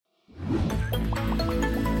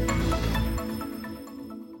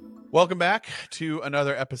Welcome back to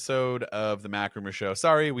another episode of the Mac Rumor Show.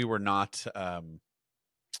 Sorry, we were not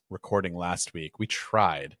recording last week. We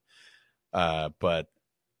tried, but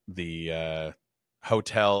the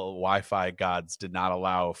hotel Wi-Fi gods did not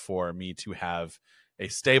allow for me to have a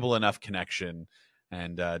stable enough connection.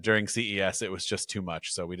 And during CES, it was just too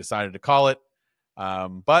much. So we decided to call it.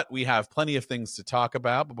 But we have plenty of things to talk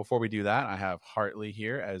about. But before we do that, I have Hartley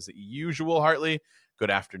here as usual. Hartley, good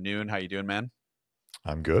afternoon. How you doing, man?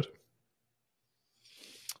 I'm good.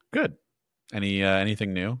 Good.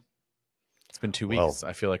 Anything new? It's been 2 weeks.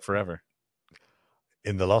 I feel like forever.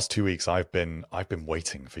 In the last 2 weeks, I've been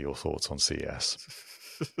waiting for your thoughts on CES.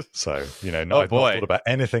 So I've not thought about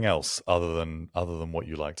anything else other than what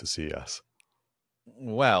you like to CES.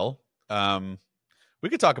 Well, we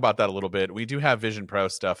could talk about that a little bit. We do have Vision Pro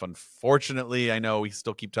stuff. Unfortunately, I know we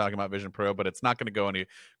still keep talking about Vision Pro, but it's not going to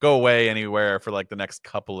go away anywhere for like the next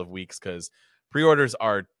couple of weeks because pre-orders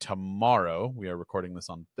are tomorrow. We are recording this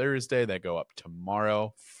on Thursday. They go up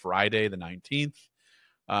tomorrow, Friday the 19th.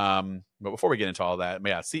 But before we get into all that,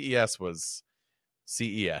 yeah, CES was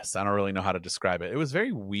CES. I don't really know how to describe it. It was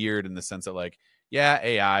very weird in the sense that, like, yeah,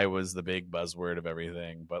 AI was the big buzzword of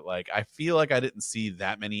everything, but like I feel like I didn't see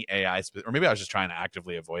that many AI, or maybe I was just trying to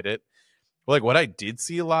actively avoid it. But like what I did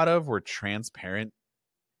see a lot of were transparent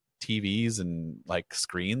TVs and like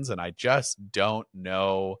screens, and I just don't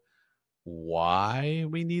know why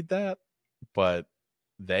we need that, but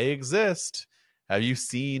they exist. Have you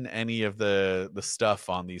seen any of the stuff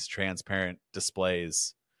on these transparent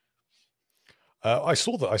displays? I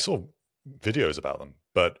saw videos about them,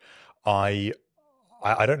 but I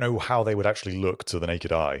don't know how they would actually look to the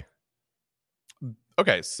naked eye.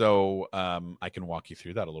 Okay, so I can walk you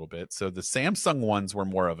through that a little bit. So the Samsung ones were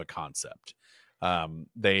more of a concept.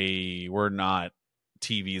 They were not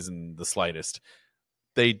TVs in the slightest.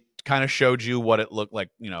 They kind of showed you what it looked like.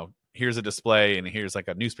 Here's a display and here's like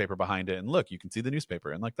a newspaper behind it. And look, you can see the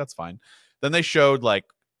newspaper and like, that's fine. Then they showed like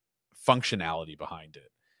functionality behind it.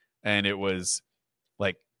 And it was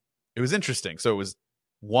interesting. So it was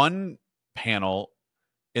one panel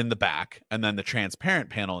in the back and then the transparent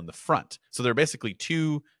panel in the front. So there are basically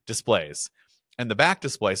two displays. And the back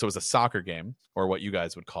display, so it was a soccer game, or what you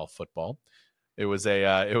guys would call football. It was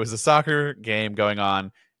a soccer game going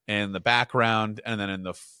on in the background, and then in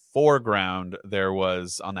the foreground there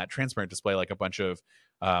was on that transparent display like a bunch of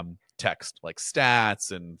text, like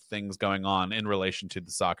stats and things going on in relation to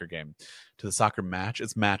the soccer game, to the soccer match.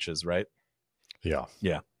 It's matches, right? Yeah.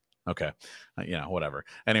 Okay. Whatever.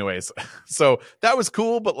 Anyways, so that was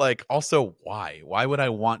cool, but like also why would I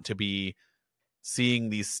want to be seeing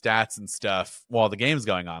these stats and stuff while the game's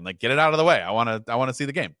going on? Like, get it out of the way. I want to see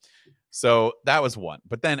the game. So that was one.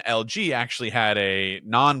 But then LG actually had a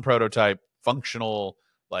non-prototype functional,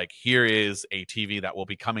 like, here is a TV that will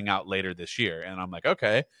be coming out later this year. And I'm like,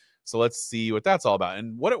 okay, so let's see what that's all about.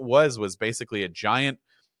 And what it was basically a giant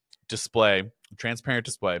display, transparent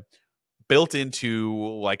display, built into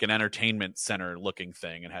like an entertainment center looking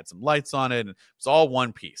thing, and had some lights on it. And it's all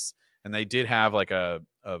one piece. And they did have like a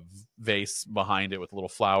vase behind it with a little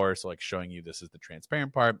flower. So like showing you this is the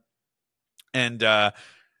transparent part. And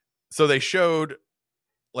so they showed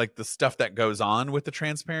like the stuff that goes on with the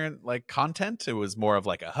transparent like content. It was more of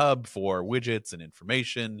like a hub for widgets and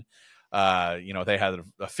information. They had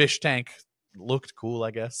a fish tank, looked cool,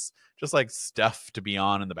 I guess, just like stuff to be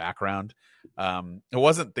on in the background. It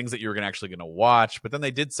wasn't things that you were actually going to watch, but then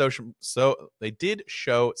they did they did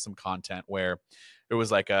show some content where it was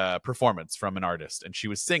like a performance from an artist and she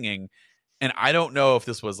was singing. And I don't know if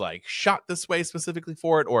this was like shot this way specifically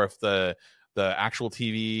for it, or if the actual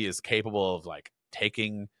TV is capable of like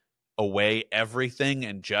taking away everything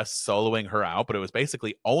and just soloing her out. But it was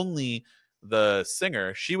basically only the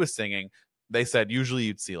singer. She was singing. They said usually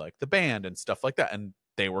you'd see like the band and stuff like that, and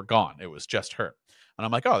they were gone. It was just her. And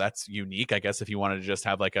I'm like, oh, that's unique. I guess if you wanted to just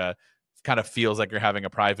have like a, kind of feels like you're having a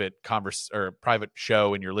private private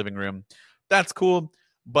show in your living room, that's cool.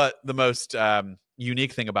 But the most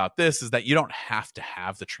unique thing about this is that you don't have to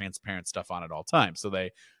have the transparent stuff on at all times. So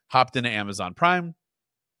they hopped into Amazon Prime,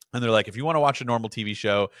 and they're like, if you want to watch a normal TV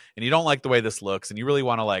show and you don't like the way this looks, and you really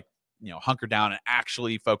want to like, hunker down and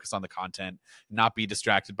actually focus on the content, not be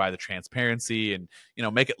distracted by the transparency, and,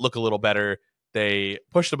 make it look a little better, they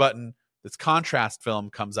push the button. This contrast film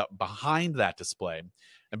comes up behind that display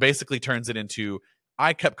and basically turns it into,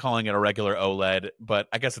 I kept calling it a regular OLED, but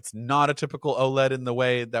I guess it's not a typical OLED in the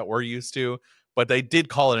way that we're used to, but they did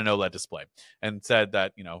call it an OLED display and said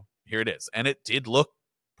that, here it is. And it did look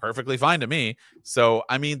perfectly fine to me. So,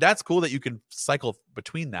 I mean, that's cool that you can cycle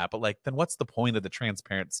between that, but like, then what's the point of the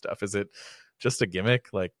transparent stuff? Is it just a gimmick?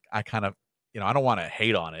 Like, I kind of, I don't want to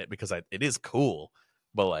hate on it because it is cool,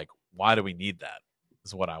 but like, why do we need that?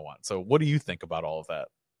 Is what I want. So, what do you think about all of that?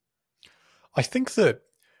 I think that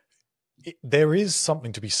there is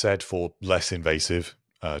something to be said for less invasive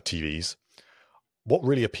TVs. What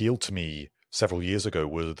really appealed to me several years ago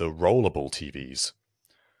were the rollable TVs,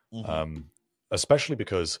 especially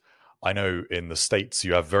because I know in the States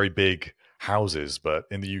you have very big houses, but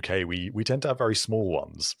in the UK we tend to have very small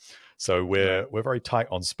ones. So we're very tight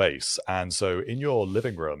on space. And so in your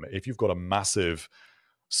living room, if you've got a massive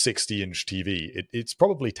 60-inch TV, it's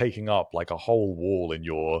probably taking up like a whole wall in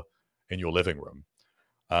your living room.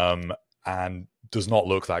 And does not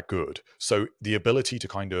look that good. So the ability to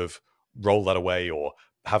kind of roll that away or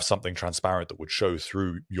have something transparent that would show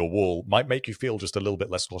through your wall might make you feel just a little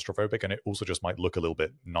bit less claustrophobic, and it also just might look a little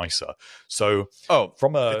bit nicer. So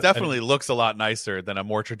it definitely looks a lot nicer than a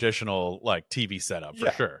more traditional like TV setup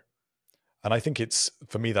for sure. And I think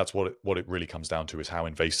for me, that's what it really comes down to, is how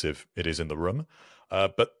invasive it is in the room.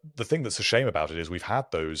 But the thing that's a shame about it is we've had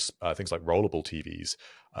those things like rollable TVs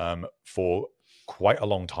for quite a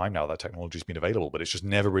long time now. That technology's been available, but it's just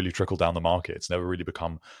never really trickled down the market. It's never really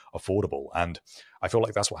become affordable. And I feel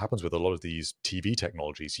like that's what happens with a lot of these TV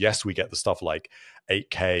technologies. Yes, we get the stuff like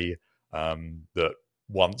 8K that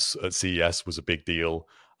once at CES was a big deal.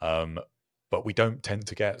 But we don't tend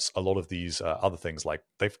to get a lot of these other things. Like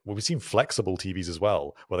we've seen flexible TVs as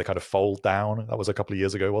well, where they kind of fold down. That was a couple of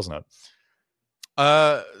years ago, wasn't it?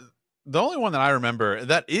 The only one that I remember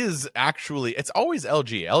that is actually, it's always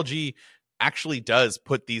LG. LG actually does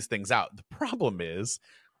put these things out. The problem is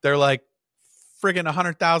they're like friggin'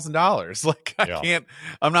 $100,000. Like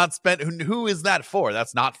I'm not spent. Who is that for?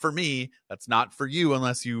 That's not for me. That's not for you,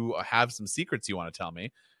 unless you have some secrets you want to tell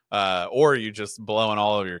me. Or you just blowing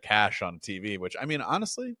all of your cash on TV, which, I mean,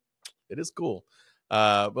 honestly, it is cool.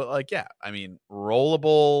 But like, yeah, I mean,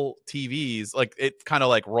 rollable TVs, like it kind of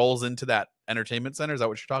like rolls into that entertainment center. Is that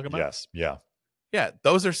what you're talking about? Yes. Yeah. Yeah.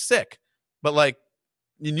 Those are sick, but like,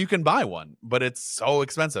 you can buy one, but it's so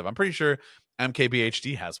expensive. I'm pretty sure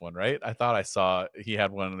MKBHD has one, right? I thought I saw he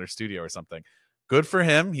had one in their studio or something. Good for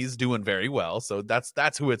him. He's doing very well. So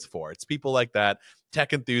that's who it's for. It's people like that,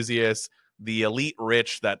 tech enthusiasts, the elite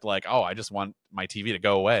rich that like, oh, I just want my TV to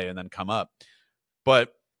go away and then come up.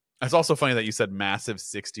 But it's also funny that you said massive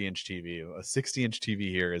 60-inch TV. A 60-inch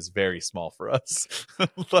TV here is very small for us.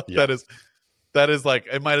 That is like,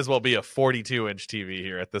 it might as well be a 42-inch TV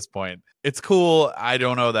here at this point. It's cool. I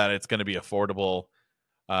don't know that it's going to be affordable.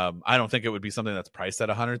 I don't think it would be something that's priced at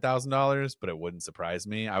 $100,000, but it wouldn't surprise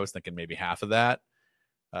me. I was thinking maybe half of that.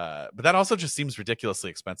 But that also just seems ridiculously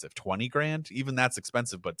expensive. 20 grand, even that's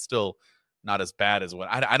expensive, but still not as bad as what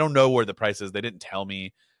I don't know where the price is. They didn't tell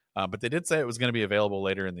me, but they did say it was going to be available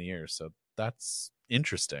later in the year. So that's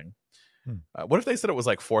interesting. What if they said it was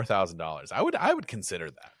like $4,000? I would consider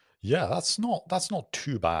that. Yeah, that's not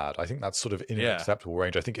too bad. I think that's sort of in an acceptable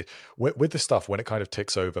range. I think with this stuff, when it kind of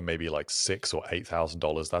ticks over maybe like $6,000 or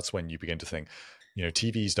 $8,000, that's when you begin to think,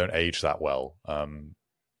 TVs don't age that well.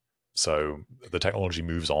 So the technology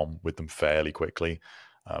moves on with them fairly quickly.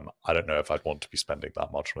 I don't know if I'd want to be spending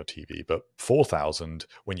that much on a TV, but $4,000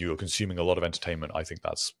 when you're consuming a lot of entertainment, I think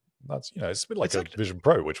that's it's a bit like a Vision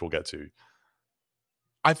Pro, which we'll get to.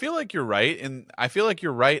 I feel like you're right, and I feel like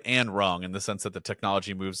you're right and wrong in the sense that the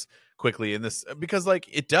technology moves quickly in this, because like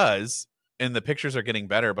it does, and the pictures are getting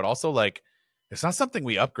better, but also like it's not something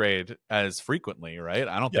we upgrade as frequently, right?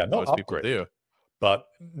 I don't think most people do. But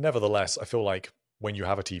nevertheless, I feel like when you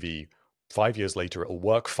have a TV, 5 years later, it'll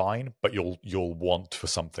work fine, but you'll want for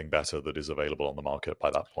something better that is available on the market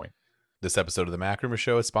by that point. This episode of the Mac Rumor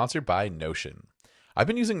Show is sponsored by Notion. I've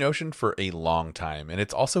been using Notion for a long time, and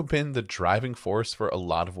it's also been the driving force for a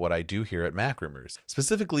lot of what I do here at Mac Rumors,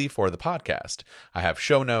 specifically for the podcast. I have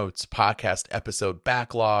show notes, podcast episode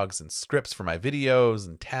backlogs, and scripts for my videos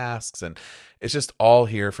and tasks, and it's just all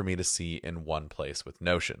here for me to see in one place with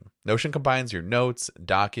Notion. Notion combines your notes,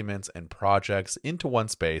 documents, and projects into one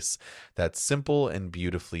space that's simple and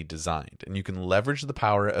beautifully designed, and you can leverage the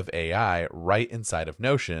power of AI right inside of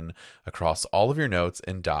Notion across all of your notes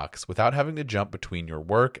and docs without having to jump between your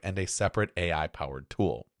work and a separate AI-powered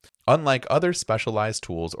tool. Unlike other specialized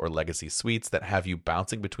tools or legacy suites that have you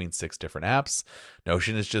bouncing between 6 different apps,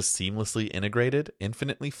 Notion is just seamlessly integrated,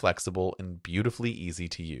 infinitely flexible, and beautifully easy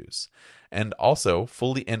to use. And also,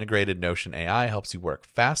 fully integrated Notion AI helps you work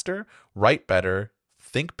faster, write better,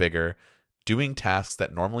 think bigger, doing tasks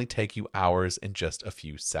that normally take you hours in just a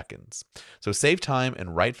few seconds. So save time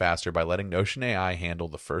and write faster by letting Notion AI handle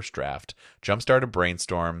the first draft, jumpstart a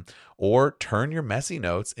brainstorm, or turn your messy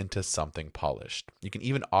notes into something polished. You can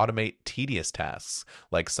even automate tedious tasks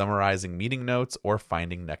like summarizing meeting notes or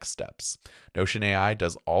finding next steps. Notion AI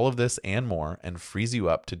does all of this and more and frees you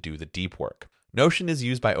up to do the deep work. Notion is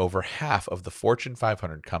used by over half of the Fortune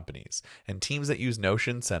 500 companies, and teams that use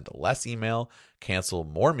Notion send less email, cancel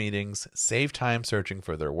more meetings, save time searching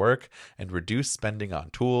for their work, and reduce spending on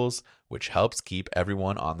tools, which helps keep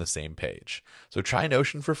everyone on the same page. So try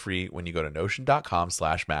Notion for free when you go to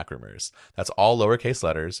notion.com/macrumors. That's all lowercase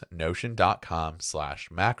letters,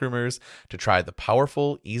 notion.com/macrumors to try the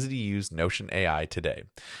powerful, easy to use Notion AI today.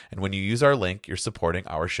 And when you use our link, you're supporting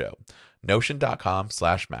our show.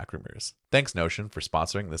 Notion.com/macrumors. Thanks, Notion, for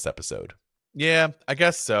sponsoring this episode. Yeah, I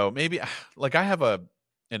guess so. Maybe like I have an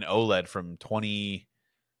OLED from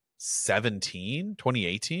 2017,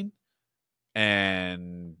 2018,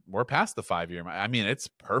 and we're past the 5 year. I mean, it's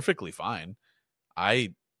perfectly fine.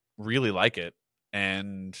 I really like it.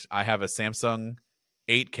 And I have a Samsung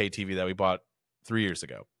 8K TV that we bought 3 years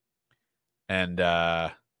ago. And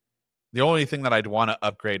the only thing that I'd want to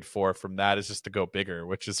upgrade from that is just to go bigger,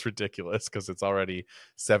 which is ridiculous because it's already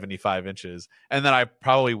 75 inches. And then I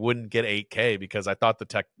probably wouldn't get 8K because I thought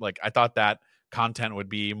I thought that content would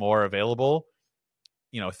be more available,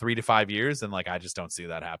 3 to 5 years. And like, I just don't see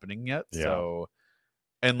that happening yet. Yeah. So,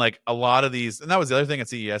 and like a lot of these, and that was the other thing at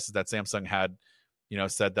CES is that Samsung had,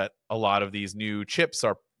 said that a lot of these new chips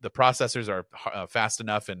the processors are fast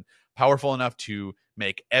enough and powerful enough to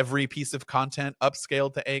make every piece of content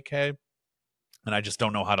upscaled to 8K. And I just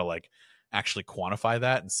don't know how to like actually quantify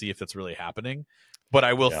that and see if it's really happening. But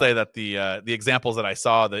I will say that the examples that I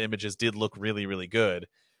saw, the images did look really, really good.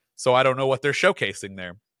 So I don't know what they're showcasing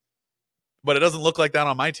there, but it doesn't look like that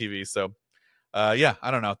on my TV. So yeah, I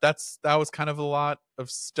don't know. That was kind of a lot of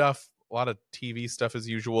stuff, a lot of TV stuff as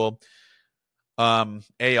usual.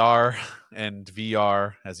 AR and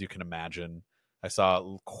VR, as you can imagine, I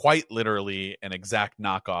saw quite literally an exact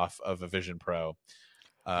knockoff of a Vision Pro.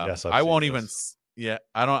 Yes, I won't this. even. Yeah,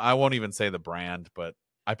 I won't even say the brand, but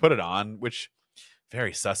I put it on, which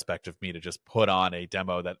very suspect of me to just put on a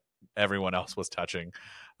demo that everyone else was touching.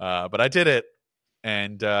 But I did it,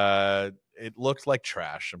 and it looked like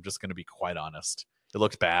trash. I'm just going to be quite honest. It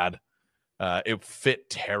looked bad. It fit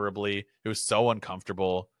terribly. It was so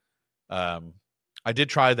uncomfortable. I did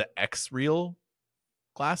try the X Real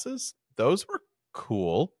glasses. Those were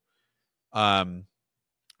cool.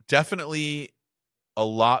 Definitely a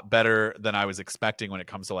lot better than I was expecting when it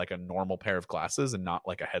comes to like a normal pair of glasses and not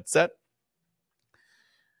like a headset.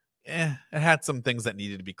 It had some things that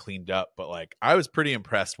needed to be cleaned up, but like I was pretty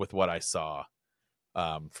impressed with what I saw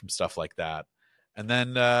from stuff like that. And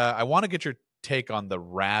then I want to get your take on the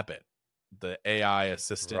Rabbit, the AI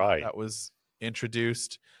assistant that was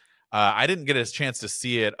introduced. I didn't get a chance to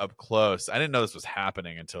see it up close. I didn't know this was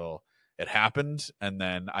happening until it happened. And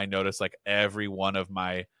then I noticed like every one of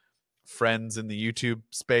my friends in the YouTube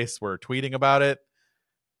space were tweeting about it.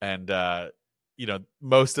 And,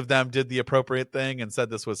 most of them did the appropriate thing and said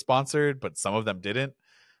this was sponsored, but some of them didn't.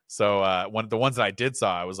 So the ones that I did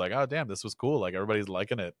saw, I was like, oh, damn, this was cool. Like everybody's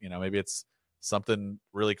liking it. Maybe it's something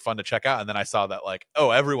really fun to check out. And then I saw that like,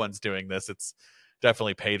 oh, everyone's doing this. It's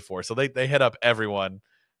definitely paid for. So they hit up everyone.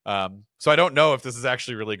 So I don't know if this is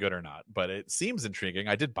actually really good or not, but it seems intriguing.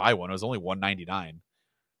 I did buy one. It was only $199.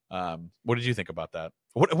 What did you think about that?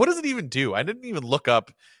 What does it even do? I didn't even look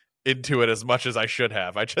up into it as much as I should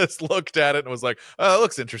have. I just looked at it and was like, oh, it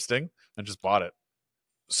looks interesting, and just bought it.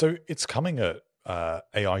 So it's coming at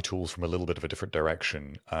AI tools from a little bit of a different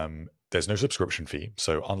direction. There's no subscription fee.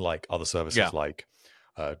 So unlike other services like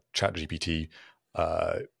ChatGPT,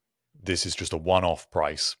 this is just a one-off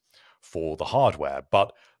price for the hardware.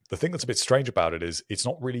 But the thing that's a bit strange about it is it's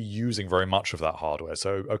not really using very much of that hardware.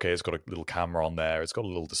 So, okay, it's got a little camera on there. It's got a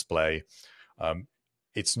little display.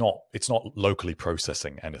 It's not locally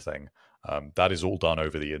processing anything. That is all done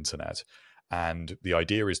over the internet. And the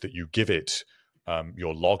idea is that you give it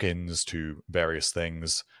your logins to various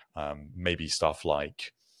things, maybe stuff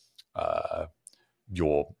like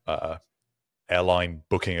your airline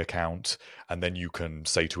booking account, and then you can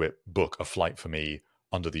say to it, book a flight for me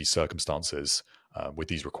under these circumstances with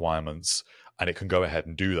these requirements, and it can go ahead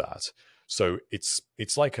and do that. So it's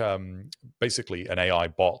like basically an AI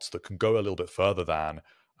bot that can go a little bit further than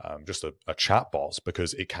just a chat bot,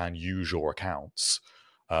 because it can use your accounts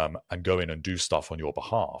and go in and do stuff on your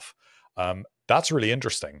behalf. That's really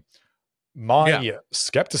interesting. My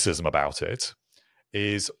skepticism about it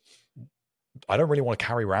is I don't really want to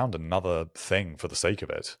carry around another thing for the sake of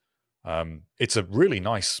it. It's a really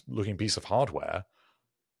nice looking piece of hardware,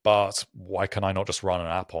 but why can I not just run an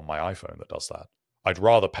app on my iPhone that does that? I'd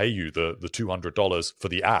rather pay you the $200 for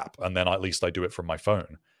the app, and then at least I do it from my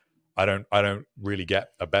phone. I don't really get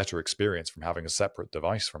a better experience from having a separate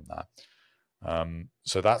device from that.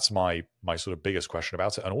 So that's my sort of biggest question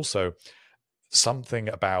about it, and also something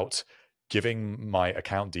about giving my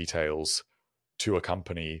account details to a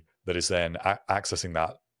company that is then accessing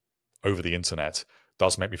that over the internet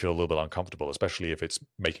does make me feel a little bit uncomfortable, especially if it's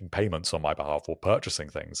making payments on my behalf or purchasing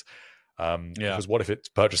things. Yeah. Because what if it's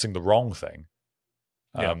purchasing the wrong thing?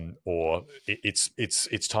 Yeah. Or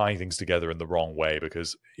it's tying things together in the wrong way,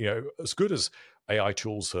 because as good as AI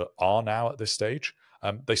tools are now at this stage,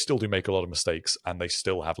 they still do make a lot of mistakes and they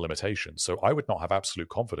still have limitations. So I would not have absolute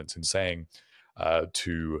confidence in saying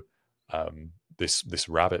to this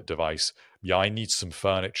Rabbit device, yeah, I need some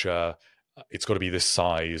furniture. It's got to be this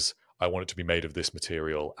size. I want it to be made of this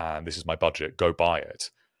material, and this is my budget. Go buy it.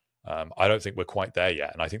 I don't think we're quite there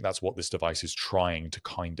yet, and I think that's what this device is trying to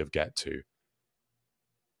kind of get to.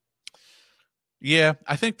 Yeah,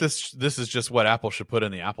 I think this is just what Apple should put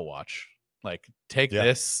in the Apple Watch. Like, take Yeah.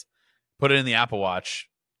 this, put it in the Apple Watch,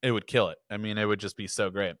 it would kill it. I mean, it would just be so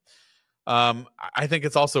great. I think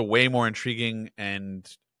it's also way more intriguing and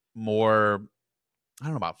more, I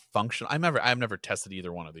don't know about function. I've never tested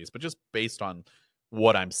either one of these, but just based on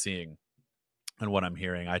what I'm seeing and what I'm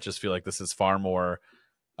hearing, I just feel like this is far more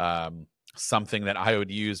something that I would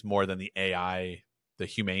use more than the AI, the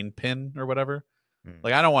humane pin or whatever.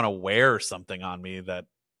 Like, I don't want to wear something on me that,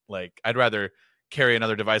 like, I'd rather carry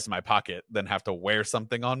another device in my pocket than have to wear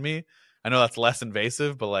something on me. I know that's less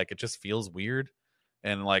invasive, but like, it just feels weird.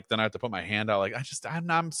 And like, then I have to put my hand out. Like,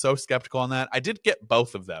 I'm so skeptical on that. I did get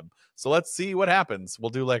both of them, so let's see what happens.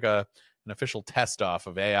 We'll do like an official test off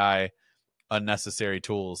of AI unnecessary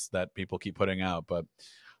tools that people keep putting out. But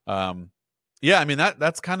yeah, I mean,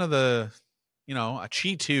 that's kind of a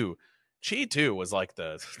Qi 2. Qi 2 was like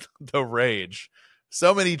the the rage.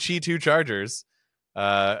 So many Qi 2 chargers.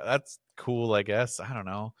 That's cool, I guess. I don't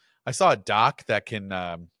know. I saw a dock that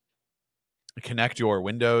can connect your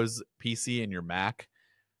Windows PC and your Mac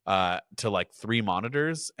to like 3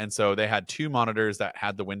 monitors. And so they had 2 monitors that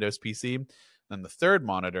had the Windows PC. Then the third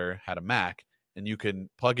monitor had a Mac, and you can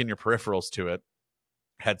plug in your peripherals to it,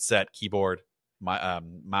 headset, keyboard,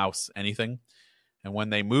 mouse, anything. And when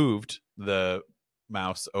they moved the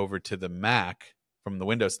mouse over to the Mac, from the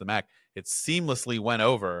Windows to the Mac, it seamlessly went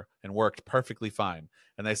over and worked perfectly fine.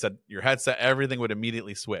 And they said your headset, everything would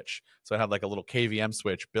immediately switch. So it had like a little KVM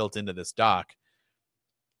switch built into this dock.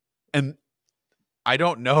 And I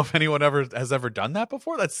don't know if anyone has ever done that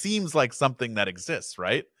before. That seems like something that exists,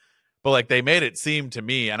 right? But like, they made it seem to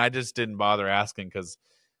me, and I just didn't bother asking because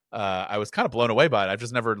I was kind of blown away by it. I've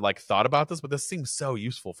just never like thought about this, but this seems so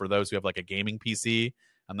useful for those who have like a gaming PC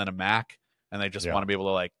and then a Mac, and they just want to be able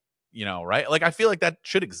to, like, right? Like, I feel like that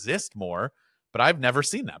should exist more, but I've never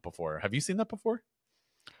seen that before. Have you seen that before?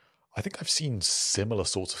 I think I've seen similar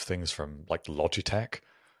sorts of things from like Logitech,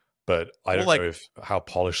 but I don't Like, know how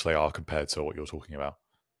polished they are compared to what you're talking about.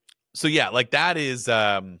 So yeah, like that is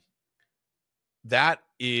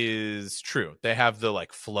true. They have the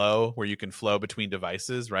like flow where you can flow between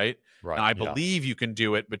devices, right? Right. Now I Yeah. believe you can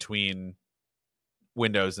do it between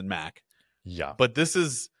Windows and Mac. Yeah. But this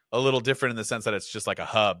is a little different in the sense that it's just like a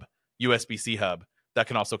hub, USB-C hub that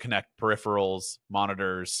can also connect peripherals,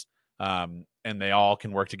 monitors, and they all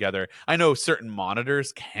can work together. I know certain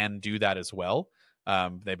monitors can do that as well.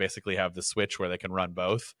 They basically have the switch where they can run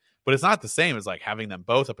both, but it's not the same as like having them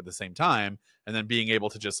both up at the same time and then being able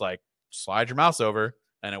to just like slide your mouse over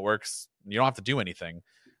and it works. You don't have to do anything.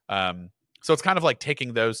 So it's kind of like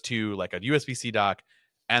taking those two, like a USB-C dock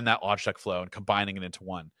and that Logitech Flow, and combining it into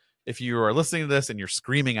one. If you are listening to this and you're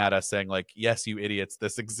screaming at us saying like, yes, you idiots,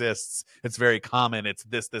 this exists, it's very common, it's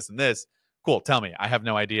this, this, and this, cool, tell me. I have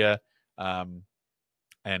no idea.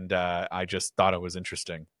 And I just thought it was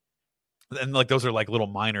interesting. And like, those are like little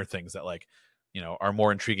minor things that like, are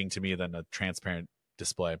more intriguing to me than a transparent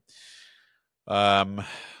display. Yeah,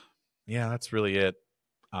 that's really it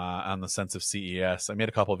on the sense of CES. I made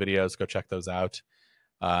a couple of videos. Go check those out.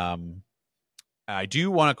 I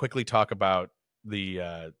do want to quickly talk about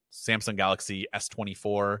the Samsung Galaxy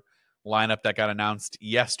S24 lineup that got announced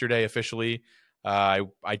yesterday officially.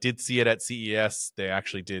 I did see it at CES. They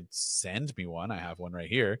actually did send me one. I have one right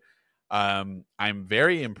here. I'm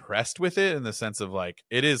very impressed with it in the sense of like,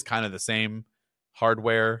 it is kind of the same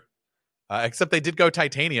hardware, except they did go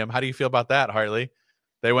titanium. How do you feel about that, Hartley?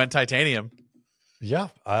 They went titanium. Yeah,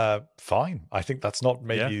 fine. I think that's not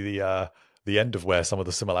maybe the end of where some of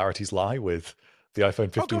the similarities lie with the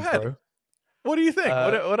iPhone 15 go ahead. Pro. What do you think?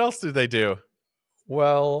 Uh, What else do they do?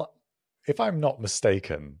 well, if I'm not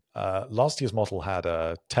mistaken, last year's model had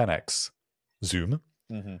a 10x zoom,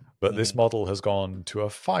 Hmm. but this Hmm. model has gone to a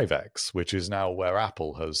 5x, which is now where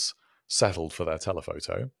Apple has settled for their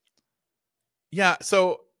telephoto. Yeah,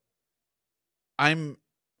 so I'm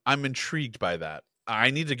I'm intrigued by that.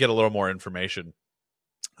 I need to get a little more information.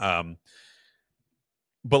 Um,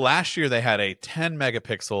 but last year they had a 10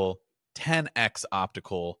 megapixel 10x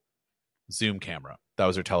optical zoom camera. That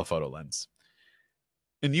was their telephoto lens.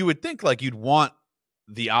 And you would think like you'd want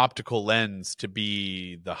the optical lens to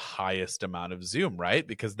be the highest amount of zoom, right?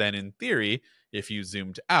 Because then in theory, if you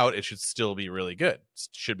zoomed out, it should still be really good. It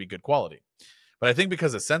should be good quality. But I think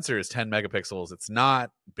because the sensor is 10 megapixels, it's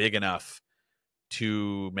not big enough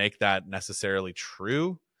to make that necessarily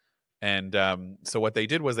true. And so what they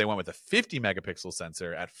did was they went with a 50 megapixel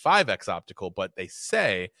sensor at 5x optical, but they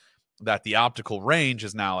say that the optical range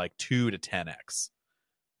is now like 2 to 10x.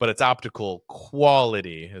 But it's optical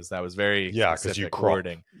quality, as that was very Yeah, because you specific crop.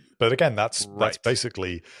 wording. But again, that's Right.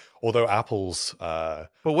 basically, although Apple's But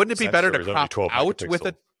wouldn't it be better to sensor is only crop 12 out with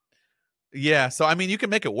a megapixel. yeah, so I mean you can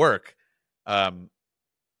make it work. Um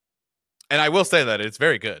and I will say that it's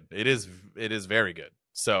very good. It is very good.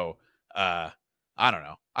 So I don't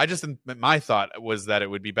know. I just my thought was that it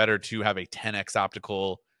would be better to have a 10x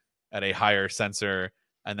optical at a higher sensor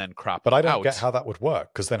and then crop But I don't get out. how that would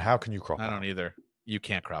work, because then how can you crop I don't out? either. You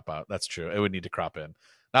can't crop out. That's true. It would need to crop in.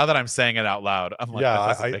 Now that I'm saying it out loud, I'm like Yeah, that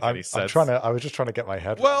doesn't make any I'm trying sense. to. I was just trying to get my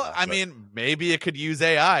head around Well, that, I but mean, maybe it could use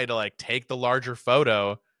AI to like take the larger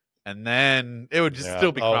photo and then it would just yeah.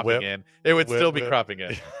 still be Oh, cropping in. It would still be we're cropping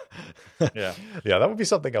in. Yeah. yeah, that would be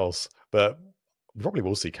something else. But we probably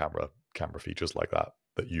will see camera features like that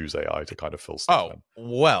use AI to kind of fill stuff Oh,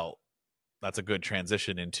 in. well, that's a good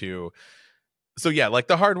transition into so yeah, like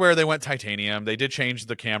the hardware, they went titanium. They did change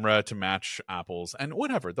the camera to match Apple's, and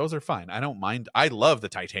whatever, those are fine. I don't mind. I love the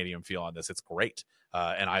titanium feel on this; it's great,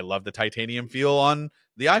 and I love the titanium feel on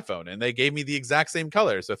the iPhone. And they gave me the exact same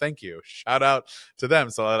color, so thank you. Shout out to them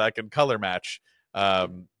so that I can color match.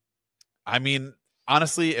 Um, I mean,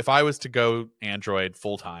 honestly, if I was to go Android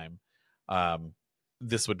full time, um,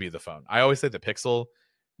 this would be the phone. I always say the Pixel,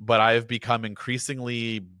 but I've become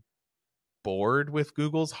increasingly bored with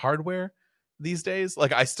Google's hardware these days.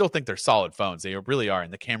 Like I still think they're solid phones. They really are,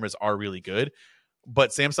 and the cameras are really good.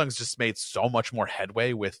 But Samsung's just made so much more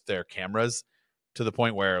headway with their cameras to the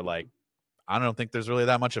point where like I don't think there's really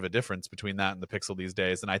that much of a difference between that and the Pixel these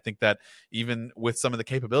days. And I think that even with some of the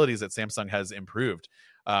capabilities that Samsung has improved,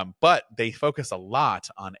 but they focus a lot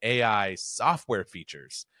on AI software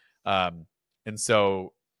features. Um, and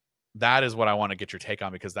so that is what I want to get your take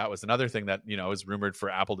on because that was another thing that is rumored for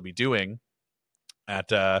Apple to be doing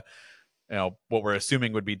at what we're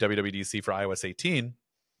assuming would be WWDC for iOS 18.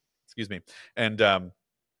 Excuse me, and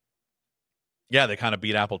yeah, they kind of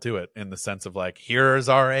beat Apple to it in the sense of like, here's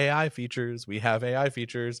our AI features. We have AI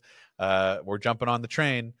features. We're jumping on the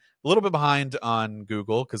train. A little bit behind on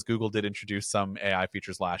Google because Google did introduce some AI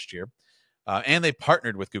features last year. And they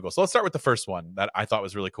partnered with Google. So let's start with the first one that I thought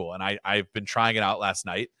was really cool. And I've been trying it out last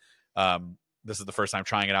night. This is the first time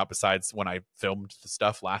trying it out besides when I filmed the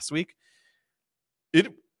stuff last week.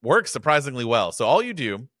 It works surprisingly well. So all you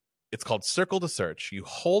do, it's called Circle to Search. You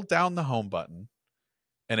hold down the home button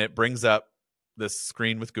and it brings up this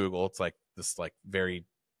screen with Google. It's like this like very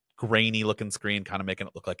grainy looking screen, kind of making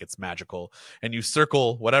it look like it's magical. And you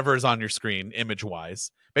circle whatever is on your screen image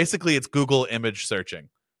wise. Basically, it's Google image searching,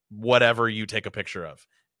 whatever you take a picture of,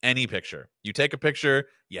 any picture. You take a picture,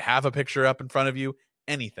 you have a picture up in front of you,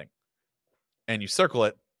 anything, and you circle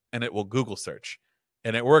it, and it will Google search.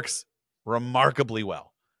 And it works remarkably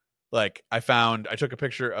well. Like I took a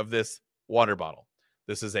picture of this water bottle.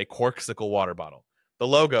 This is a Corksicle water bottle. The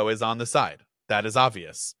logo is on the side. That is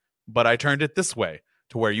obvious. But I turned it this way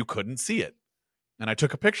to where you couldn't see it. And I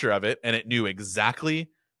took a picture of it and it knew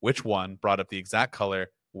exactly which one, brought up the exact color,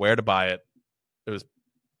 where to buy it.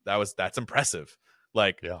 That's impressive.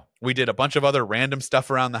 Like Yeah. we did a bunch of other random stuff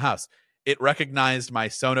around the house. It recognized my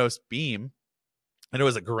Sonos Beam and it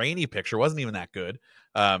was a grainy picture. It wasn't even that good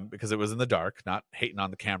because it was in the dark, not hating on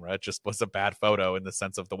the camera. It just was a bad photo in the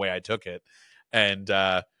sense of the way I took it. And,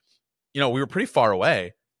 we were pretty far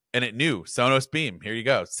away and it knew Sonos Beam. Here you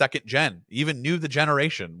go. Second gen, even knew the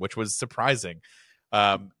generation, which was surprising.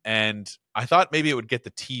 And I thought maybe it would get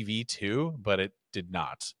the TV too, but it did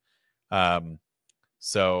not.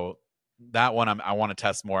 So that one I want to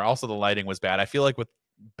test more. Also, the lighting was bad. I feel like with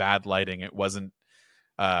bad lighting, it wasn't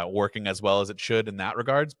working as well as it should in that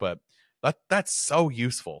regards, but that's so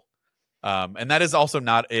useful. And that is also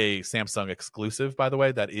not a Samsung exclusive, by the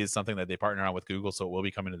way. That is something that they partner on with Google, so it will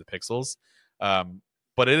be coming to the Pixels.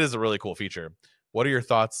 But it is a really cool feature. What are your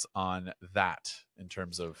thoughts on that in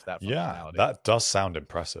terms of that Yeah, functionality? that does sound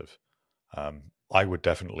impressive. I would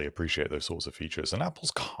definitely appreciate those sorts of features. And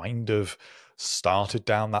Apple's kind of started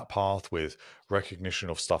down that path with recognition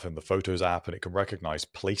of stuff in the Photos app, and it can recognize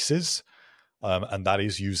places. And that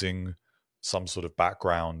is using some sort of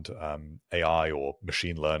background AI or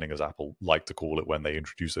machine learning, as Apple like to call it when they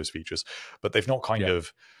introduce those features. But they've not kind Yeah.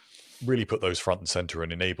 of really put those front and center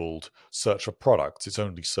and enabled search for products. It's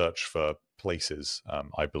only search for places,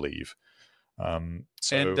 I believe. And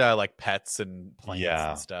So like pets and plants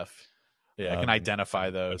and yeah, stuff. Yeah, I can identify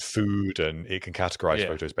and those. food, and it can categorize Yeah.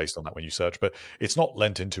 photos based on that when you search. But it's not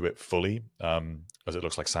lent into it fully, as it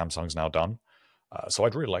looks like Samsung's now done. So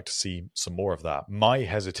I'd really like to see some more of that. My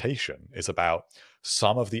hesitation is about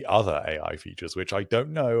some of the other AI features, which I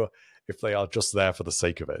don't know if they are just there for the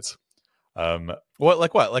sake of it. Um, What?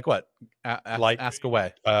 Like what? Like what? like Ask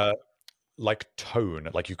away. uh, like tone,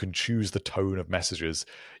 like you can choose the tone of messages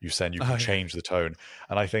you send. You Oh can yeah. change the tone,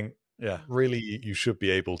 and I think Yeah. really you should be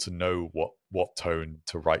able to know what tone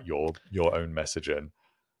to write your own message in.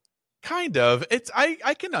 Kind of. It's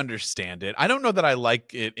I can understand it. I don't know that I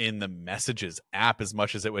like it in the messages app as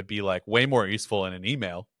much as it would be like way more useful in an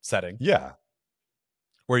email setting Yeah,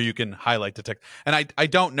 where you can highlight the text. And I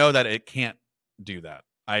don't know that it can't do that.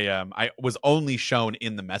 I was only shown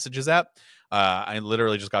in the messages app. I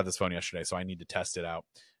literally just got this phone yesterday, so I need to test it out.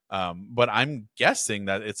 But I'm guessing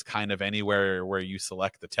that it's kind of anywhere where you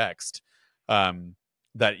select the text.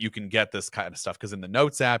 That you can get this kind of stuff, because in the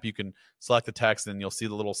notes app you can select the text and you'll see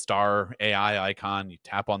the little star AI icon. You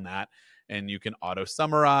tap on that and you can auto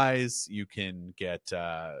summarize. You can get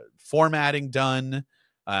formatting done,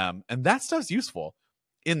 and that stuff's useful.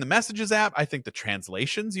 In the messages app, I think the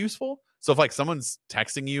translation's useful. So if like someone's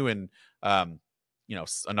texting you in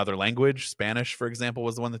another language, Spanish for example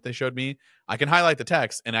was the one that they showed me, I can highlight the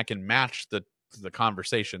text and I can match the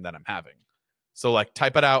conversation that I'm having. So like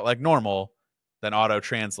type it out like normal, then auto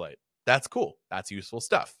translate. That's cool. That's useful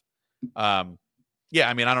stuff. Um, yeah,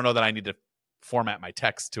 I mean, I don't know that I need to format my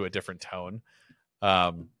text to a different tone.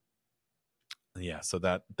 Um, yeah, so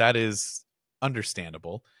that is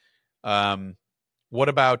understandable. Um, what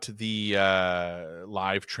about the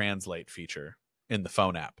live translate feature in the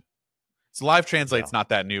phone app? So live yeah, translate's not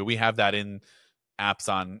that new. We have that in apps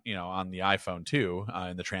on the iPhone too,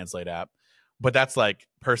 in the translate app. But that's like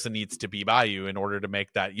person needs to be by you in order to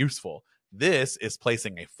make that useful. This is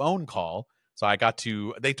placing a phone call. So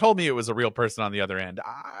they told me it was a real person on the other end.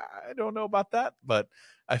 I don't know about that, but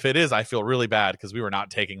if it is, I feel really bad because we were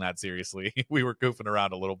not taking that seriously. We were goofing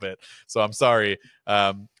around a little bit. So I'm sorry.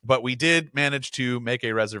 But we did manage to make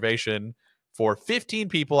a reservation for 15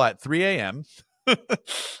 people at 3 a.m.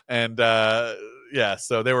 And yeah,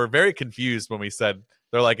 so they were very confused when we said,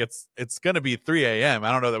 they're like, it's going to be 3 a.m.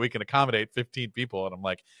 I don't know that we can accommodate 15 people. And I'm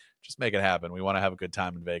like, just make it happen. We want to have a good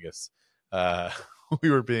time in Vegas. Uh, we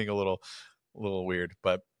were being a little weird,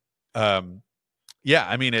 but yeah,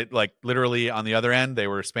 I mean, it like literally on the other end, they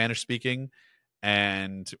were Spanish speaking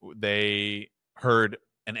and they heard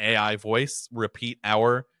an AI voice repeat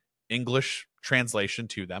our English translation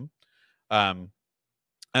to them. Um,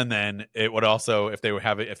 and then it would also, if they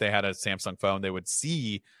had a Samsung phone, they would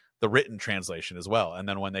see the written translation as well. And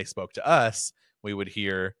then when they spoke to us, we would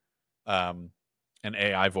hear an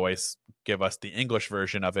AI voice give us the English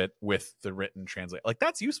version of it with the written translate. Like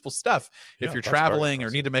that's useful stuff if yeah. you're That's very traveling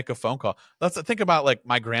or need impressive. to make a phone call. Let's think about like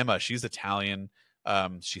my grandma. She's Italian.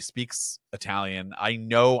 She speaks Italian. I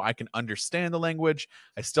know I can understand the language.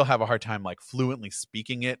 I still have a hard time like fluently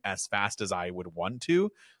speaking it as fast as I would want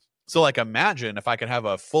to. So like imagine if I could have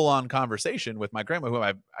a full-on conversation with my grandma, who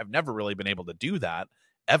I've never really been able to do that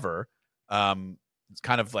ever. It's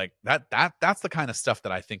kind of like that's the kind of stuff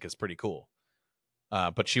that I think is pretty cool.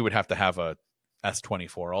 But she would have to have a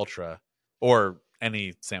S24 Ultra or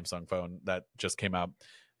any Samsung phone that just came out,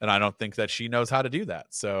 and I don't think that she knows how to do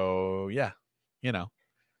that. So yeah, you know,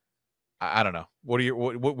 I don't know.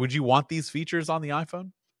 What would you want these features on the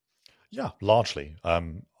iPhone? Yeah, largely.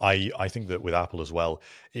 I think that with Apple as well,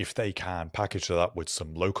 if they can package that up with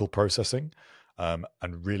some local processing, and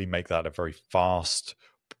really make that a very fast,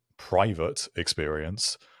 private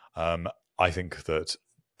experience, I think that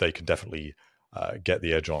they can definitely get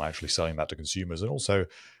the edge on actually selling that to consumers. And also,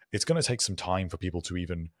 it's going to take some time for people to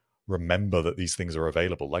even remember that these things are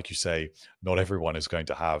available. Like you say, not everyone is going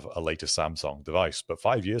to have a latest Samsung device, but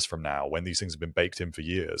 5 years from now, when these things have been baked in for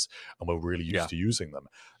years and we're really Yeah. used to using them,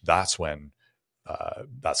 that's when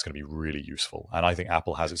that's going to be really useful. And I think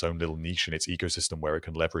Apple has its own little niche in its ecosystem where it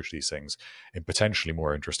can leverage these things in potentially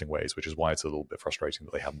more interesting ways, which is why it's a little bit frustrating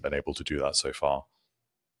that they haven't been able to do that so far.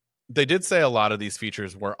 They did say a lot of these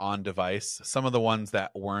features were on device. Some of the ones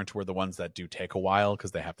that weren't were the ones that do take a while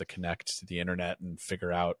because they have to connect to the internet and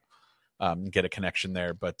figure out get a connection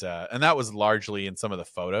there. But and that was largely in some of the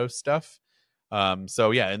photo stuff.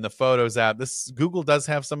 So yeah, in the Photos app, this Google does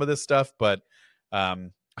have some of this stuff, but I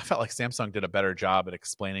felt like Samsung did a better job at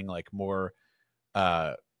explaining like more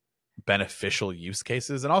uh, beneficial use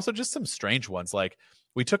cases and also just some strange ones. Like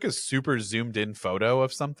we took a super zoomed in photo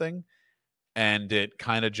of something and it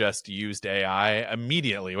kind of just used AI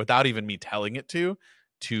immediately without even me telling it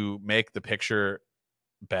to make the picture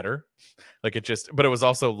better. Like it just, but it was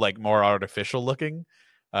also like more artificial looking.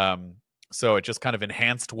 Um, so it just kind of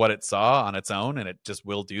enhanced what it saw on its own, and it just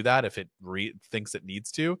will do that if it thinks it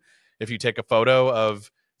needs to. If you take a photo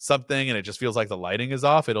of something and it just feels like the lighting is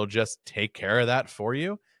off, it'll just take care of that for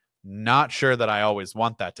you. Not sure that I always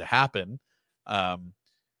want that to happen. Um,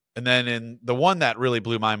 and then in the one that really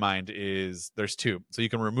blew my mind is there's two. So you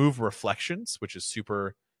can remove reflections, which is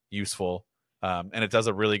super useful, and it does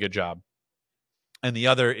a really good job. And the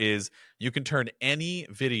other is you can turn any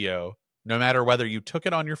video, no matter whether you took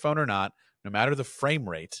it on your phone or not, no matter the frame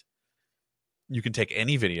rate, you can take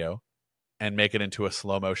any video and make it into a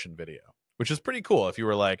slow motion video, which is pretty cool. If you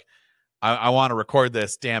were like, I want to record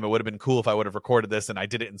this, damn, it would have been cool if I would have recorded this and I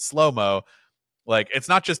did it in slow mo. Like, it's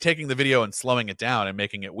not just taking the video and slowing it down and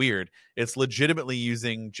making it weird. It's legitimately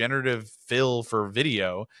using generative fill for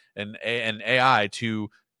video and AI to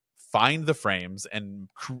find the frames and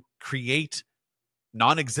create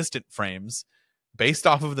non-existent frames based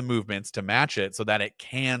off of the movements to match it so that it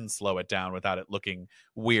can slow it down without it looking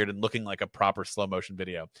weird and looking like a proper slow motion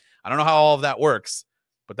video. I don't know how all of that works,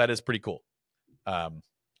 but that is pretty cool.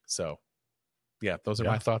 So yeah, those are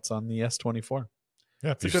my thoughts on the S24.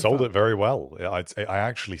 Yeah, you sold it very well. I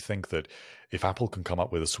actually think that if Apple can come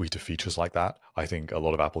up with a suite of features like that, I think a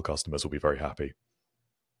lot of Apple customers will be very happy.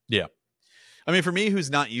 Yeah. I mean, for me, who's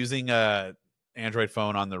not using a Android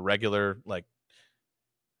phone on the regular, like,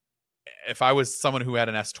 if I was someone who had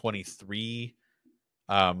an S23,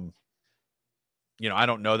 you know, I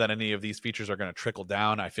don't know that any of these features are going to trickle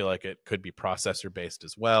down. I feel like it could be processor based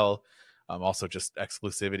as well. Also just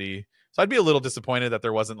exclusivity. So I'd be a little disappointed that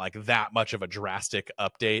there wasn't like that much of a drastic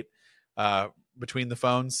update between the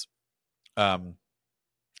phones,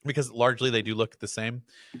 because largely they do look the same.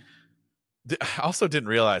 I also didn't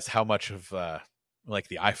realize how much of like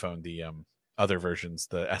the iPhone, the other versions,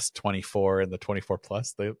 the S24 and the 24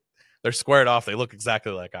 Plus, they're squared off. They look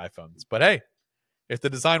exactly like iPhones. But hey, if the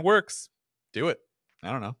design works, do it.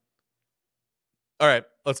 I don't know. All right,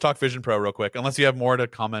 let's talk Vision Pro real quick. Unless you have more to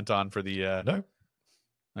comment on for the No.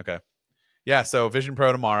 Okay. Yeah, so Vision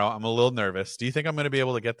Pro tomorrow. I'm a little nervous. Do you think I'm going to be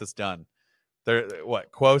able to get this done?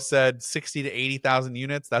 What Quo said 60 to 80,000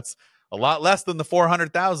 units. That's a lot less than the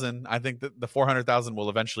 400,000. I think that the 400,000 will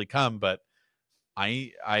eventually come, but yeah,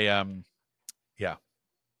 I'm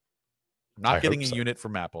not getting a unit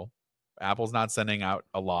from Apple. Apple's not sending out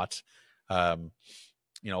a lot.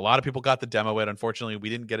 You know, a lot of people got the demo it. Unfortunately, we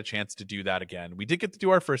didn't get a chance to do that again. We did get to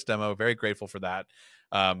do our first demo. Very grateful for that.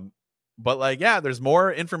 But like, yeah, there's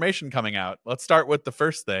more information coming out. Let's start with the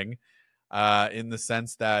first thing, in the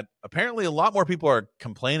sense that apparently a lot more people are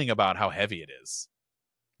complaining about how heavy it is.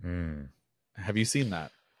 Have you seen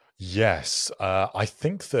that? Yes. I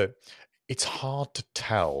think that it's hard to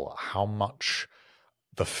tell how much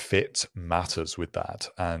the fit matters with that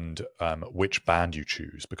and which band you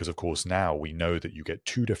choose, because of course now we know that you get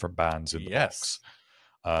two different bands in the box,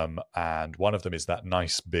 and one of them is that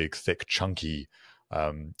nice big thick chunky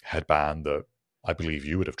headband that I believe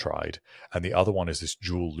you would have tried, and the other one is this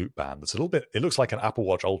dual loop band that's a little bit, it looks like an Apple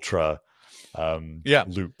Watch Ultra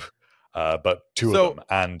loop, but two of them,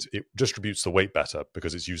 and it distributes the weight better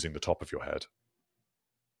because it's using the top of your head.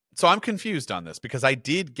 So I'm confused on this because I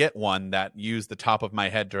did get one that used the top of my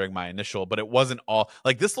head during my initial, but it wasn't all,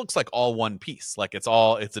 like, this looks like all one piece. Like it's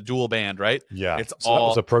a dual band, right? Yeah. It's so that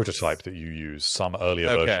was a prototype that you used, some earlier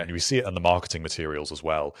version. We see it in the marketing materials as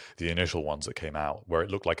well, the initial ones that came out, where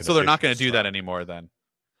it looked like So they're not going to do that anymore then?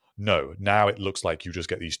 No. Now it looks like you just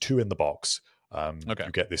get these two in the box. You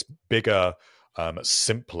get this bigger,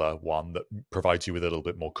 simpler one that provides you with a little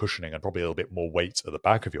bit more cushioning and probably a little bit more weight at the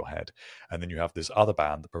back of your head, and then you have this other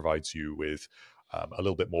band that provides you with a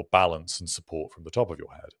little bit more balance and support from the top of your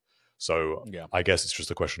head. So I guess it's just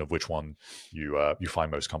a question of which one you find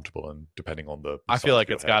most comfortable, and depending on the I feel like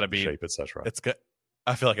it's got to be shape, etc.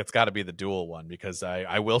 I feel like it's got to be the dual one, because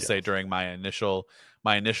I will say during my initial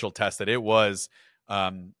test that it was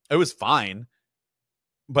fine,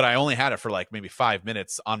 but I only had it for like maybe 5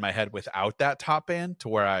 minutes on my head without that top band, to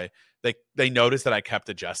where they noticed that I kept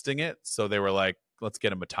adjusting it. So they were like, let's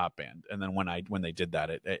get him a top band. And then when they did that,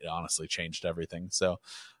 it honestly changed everything. So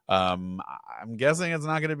I'm guessing it's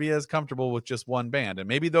not going to be as comfortable with just one band. And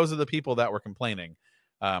maybe those are the people that were complaining.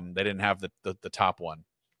 They didn't have the top one.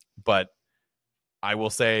 But I will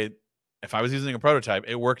say, if I was using a prototype,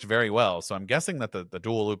 it worked very well. So I'm guessing that the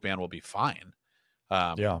dual loop band will be fine.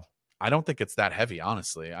 Yeah. I don't think it's that heavy,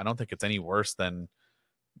 honestly. I don't think it's any worse than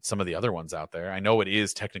some of the other ones out there. I know it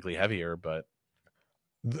is technically heavier, but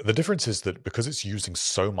The difference is that because it's using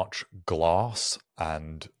so much glass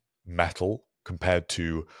and metal compared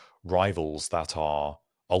to rivals that are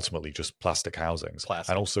ultimately just plastic housings. plastic.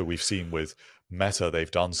 And also, we've seen with Meta,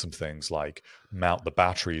 they've done some things like mount the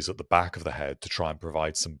batteries at the back of the head to try and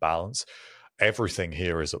provide some balance. Everything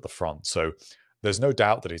here is at the front. So there's no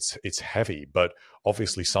doubt that it's heavy, but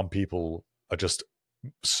obviously some people are just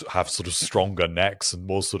have sort of stronger necks and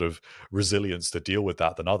more sort of resilience to deal with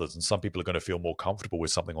that than others. And some people are going to feel more comfortable with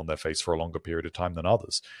something on their face for a longer period of time than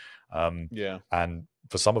others. Yeah. And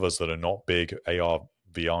for some of us that are not big AR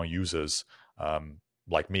VR users,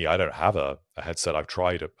 like me, I don't have a headset. I've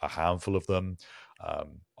tried a handful of them.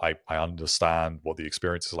 I understand what the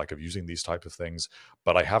experience is like of using these type of things,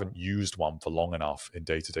 but I haven't used one for long enough in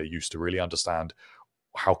day-to-day use to really understand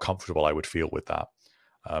how comfortable I would feel with that.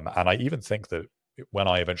 And I even think that when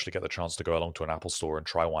I eventually get the chance to go along to an Apple store and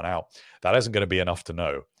try one out, that isn't going to be enough to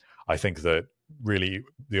know. I think that really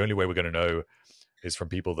the only way we're going to know is from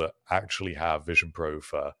people that actually have Vision Pro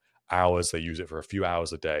for hours. They use it for a few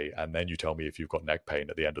hours a day. And then you tell me if you've got neck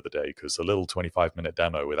pain at the end of the day, because a little 25-minute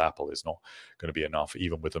demo with Apple is not going to be enough,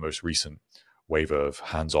 even with the most recent wave of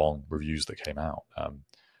hands-on reviews that came out.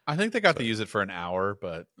 I think they got to use it for an hour,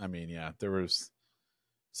 but I mean, yeah, there was.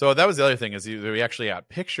 So that was the other thing is we actually got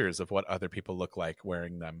pictures of what other people look like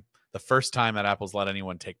wearing them. The first time that Apple's let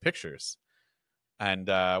anyone take pictures. And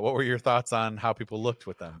what were your thoughts on how people looked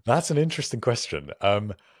with them? That's an interesting question.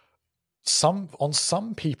 On some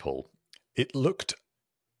people, it looked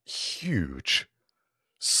huge,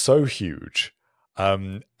 so huge,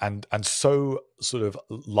 and so sort of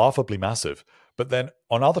laughably massive. But then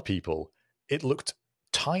on other people, it looked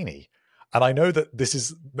tiny. And I know that this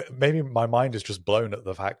is maybe my mind is just blown at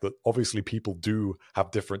the fact that obviously people do have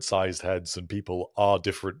different sized heads and people are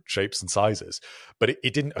different shapes and sizes. But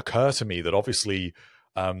it didn't occur to me that obviously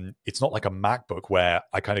it's not like a MacBook where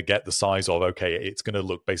I kind of get the size of, okay, it's going to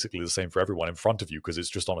look basically the same for everyone in front of you because it's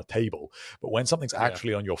just on a table. But when something's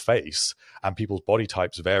actually on your face and people's body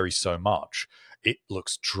types vary so much, it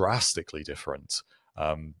looks drastically different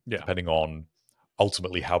depending on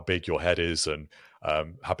ultimately how big your head is and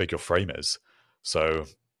how big your frame is. So,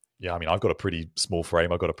 yeah, I mean, I've got a pretty small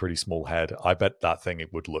frame. I've got a pretty small head. I bet that thing,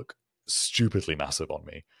 it would look stupidly massive on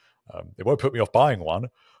me. It won't put me off buying one,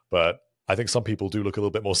 but I think some people do look a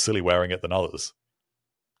little bit more silly wearing it than others.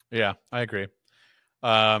 Yeah, I agree.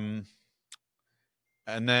 And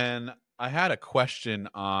then I had a question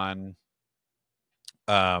on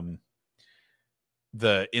the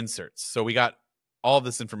inserts. So we got all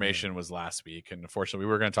this information was last week, and unfortunately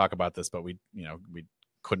we were going to talk about this, but we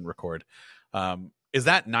couldn't record. Is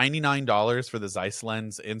that $99 for the Zeiss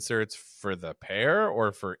lens inserts for the pair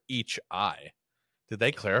or for each eye? Did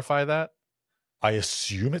they clarify that? I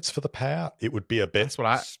assume it's for the pair. It would be a bit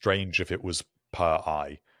strange if it was per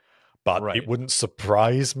eye, but it wouldn't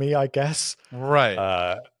surprise me, I guess.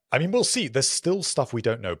 Right. I mean, we'll see. There's still stuff we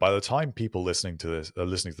don't know. By the time people listening to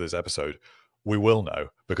this episode, we will know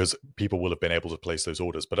because people will have been able to place those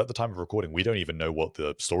orders. But at the time of recording, we don't even know what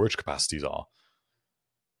the storage capacities are.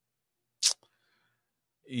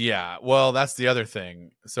 Yeah, well, that's the other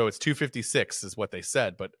thing. So it's 256 is what they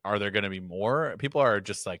said, but are there going to be more? People are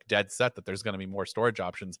just like dead set that there's going to be more storage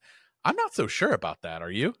options. I'm not so sure about that.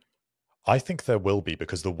 Are you? I think there will be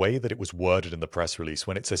because the way that it was worded in the press release,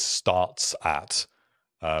 when it says starts at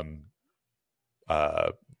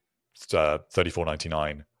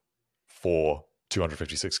 $34.99 for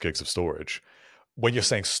 256 gigs of storage, when you're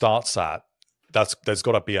saying starts at, there's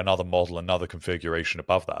got to be another model, another configuration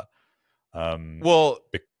above that.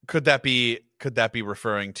 Could that be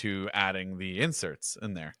referring to adding the inserts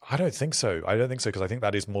in there? I don't think so because I think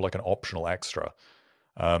that is more like an optional extra.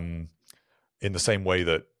 In the same way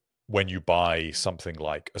that when you buy something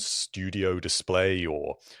like a studio display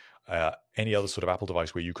or any other sort of Apple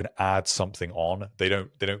device where you can add something on, they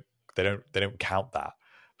don't count that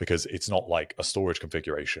because it's not like a storage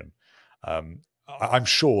configuration. I'm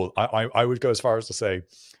sure I would go as far as to say,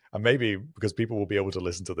 and maybe because people will be able to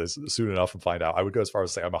listen to this soon enough and find out, I would go as far as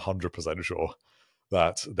to say I'm 100% sure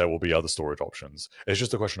that there will be other storage options. It's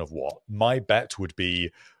just a question of what. My bet would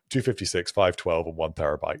be 256, 512, and 1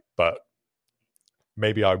 terabyte, but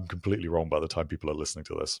maybe I'm completely wrong by the time people are listening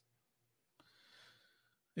to this.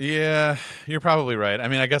 Yeah, you're probably right. I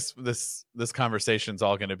mean, I guess this conversation's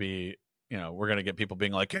all going to be, we're going to get people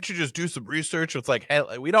being like, "Can't you just do some research?" It's like, hey,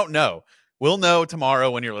 we don't know. We'll know tomorrow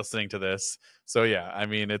when you're listening to this. So yeah, I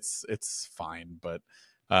mean, it's fine, but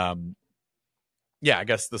um, yeah, I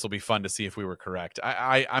guess this will be fun to see if we were correct.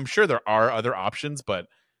 I'm sure there are other options, but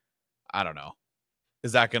I don't know.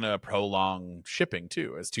 Is that going to prolong shipping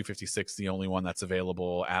too? Is 256 the only one that's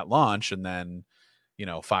available at launch, and then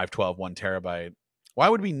 512 1 terabyte? Why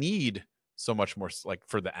would we need so much more, like,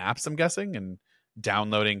 for the apps, I'm guessing, and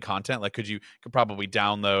downloading content? Like, could probably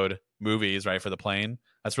download movies, right, for the plane.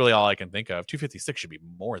 That's really all I can think of. 256 should be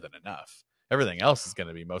more than enough. Everything else is going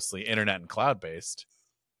to be mostly internet and cloud based.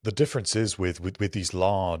 The difference is with these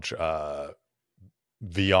large VR,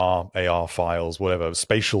 AR files, whatever,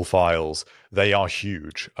 spatial files, they are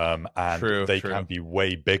huge, and True, they true. can be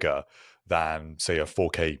way bigger than, say, a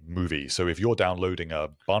 4K movie. So if you're downloading a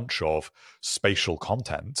bunch of spatial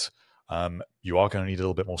content, you are going to need a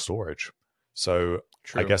little bit more storage. So I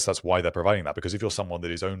True. guess that's why they're providing that, because if you're someone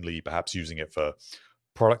that is only perhaps using it for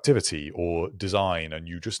productivity or design and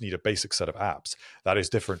you just need a basic set of apps, that is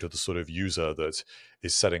different to the sort of user that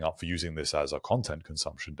is setting up for using this as a content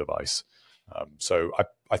consumption device. So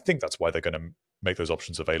I think that's why they're going to make those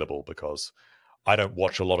options available, because I don't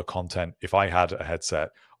watch a lot of content. If I had a headset,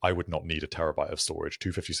 I would not need a terabyte of storage.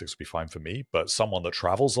 256 would be fine for me, but someone that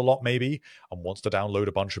travels a lot maybe and wants to download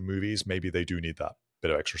a bunch of movies, maybe they do need that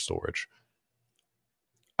bit of extra storage.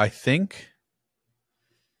 I think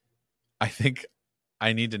I think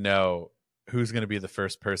I need to know who's going to be the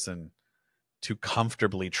first person to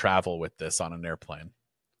comfortably travel with this on an airplane.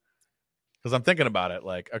 Because I'm thinking about it,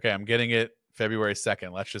 like, okay, I'm getting it February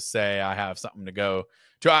 2nd. Let's just say I have something to go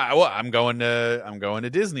to. I'm going to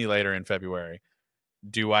Disney later in February.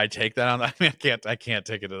 Do I take that on? I mean, I can't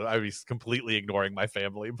take it. I'd be completely ignoring my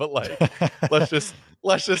family. But like, let's just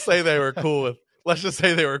let's just say they were cool with let's just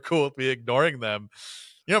say they were cool with me ignoring them.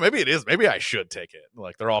 Maybe it is. Maybe I should take it.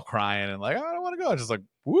 Like, they're all crying and like, "Oh, I don't want to go." I just like,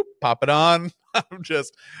 whoop, pop it on. I'm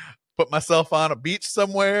just put myself on a beach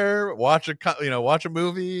somewhere, watch a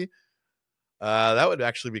movie. That would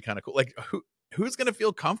actually be kind of cool. Like, who's gonna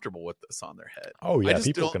feel comfortable with this on their head? Oh I yeah, just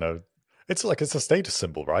people are don't. gonna. It's a status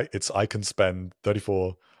symbol, right? It's I can spend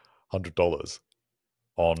 $3,400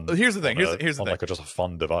 Here's the thing. on Here's a here's the on thing. like just a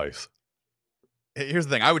fun device. Here's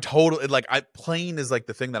the thing. I would totally like. Plane is like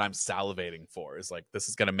the thing that I'm salivating for. Is like, this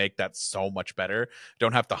is gonna make that so much better.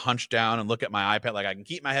 Don't have to hunch down and look at my iPad. Like, I can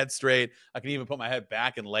keep my head straight. I can even put my head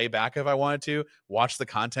back and lay back if I wanted to. Watch the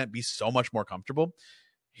content. Be so much more comfortable.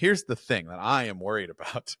 Here's the thing that I am worried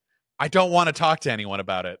about. I don't want to talk to anyone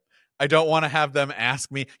about it. I don't want to have them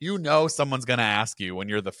ask me. Someone's going to ask you when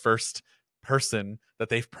you're the first person that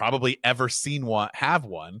they've probably ever seen have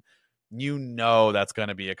one. That's going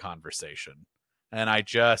to be a conversation. And I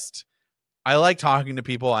like talking to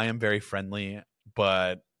people. I am very friendly,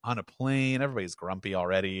 but on a plane, everybody's grumpy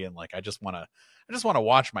already. And like, I just want to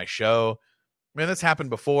watch my show. I mean, this happened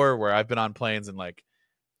before where I've been on planes and like,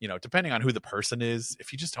 depending on who the person is,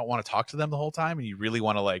 if you just don't want to talk to them the whole time and you really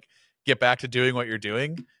want to like get back to doing what you're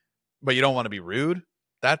doing, but you don't want to be rude,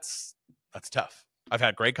 that's tough. I've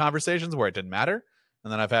had great conversations where it didn't matter,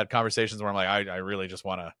 and then I've had conversations where I'm like, I really just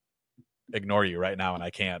want to ignore you right now, and I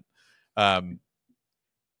can't. Um,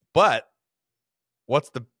 but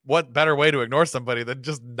what better way to ignore somebody than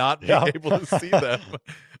just not being Yeah. able to see them?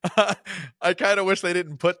 I kind of wish they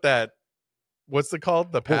didn't put that. What's it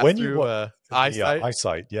called? The Well, pass when you through watch the eyesight.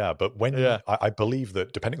 eyesight, yeah, but when Yeah. I believe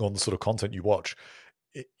that depending on the sort of content you watch,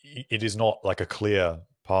 it is not like a clear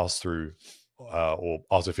pass through or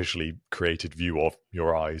artificially created view of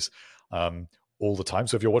your eyes all the time.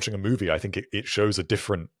 So if you're watching a movie, I think it shows a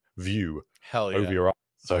different view Hell over yeah. your eyes.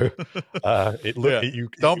 So it look Yeah. it, you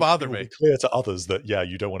Don't it bother will be me. clear to others that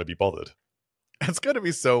you don't want to be bothered. It's going to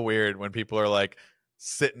be so weird when people are like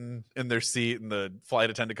sitting in their seat and the flight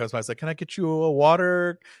attendant comes by. It's like, "Can I get you a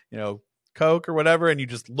water, Coke or whatever?" And you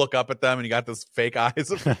just look up at them and you got those fake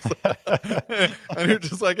eyes. And you're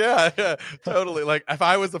just like, yeah, yeah, totally. Like, if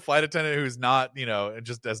I was a flight attendant who's not,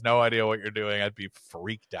 just has no idea what you're doing, I'd be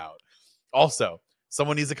freaked out. Also,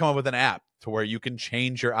 someone needs to come up with an app to where you can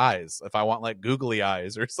change your eyes. If I want like googly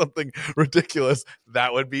eyes or something ridiculous,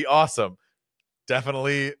 that would be awesome.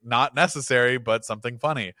 Definitely not necessary, but something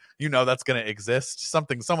funny. That's going to exist.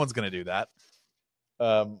 Someone's going to do that.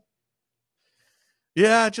 Um,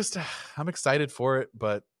 yeah, just I'm excited for it,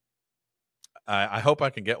 but I hope I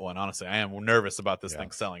can get one. Honestly, I am nervous about this Yeah.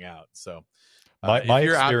 thing selling out. So My if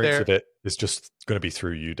you're out experience there, of it is just going to be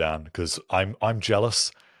through you, Dan, because I'm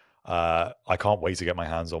jealous. I can't wait to get my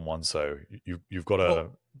hands on one. So you've got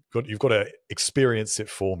well, to experience it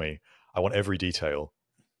for me. I want every detail.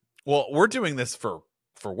 Well, we're doing this for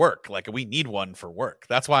work. Like we need one for work.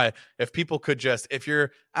 That's why if people could just, if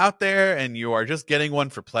you're out there and you are just getting one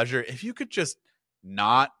for pleasure, if you could just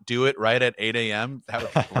not do it right at 8 a.m., that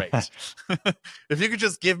would be great. If you could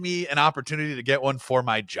just give me an opportunity to get one for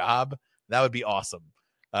my job, that would be awesome.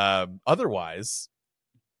 Otherwise,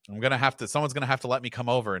 someone's gonna have to let me come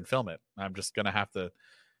over and film it. I'm just gonna have to,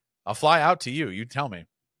 I'll fly out to you. You tell me.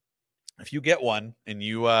 If you get one and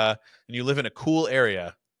you live in a cool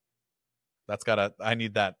area, I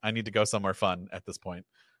need that. I need to go somewhere fun at this point.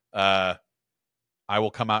 I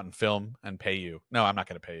will come out and film and pay you. No, I'm not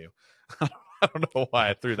going to pay you. I don't know why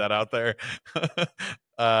I threw that out there.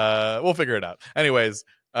 We'll figure it out. Anyways,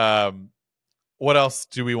 what else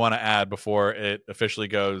do we want to add before it officially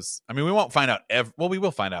goes? I mean, we won't find out. We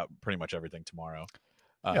will find out pretty much everything tomorrow.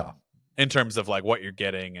 Yeah. In terms of like what you're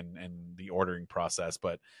getting and the ordering process,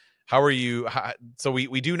 but how are you? So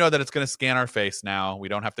we do know that it's going to scan our face now. We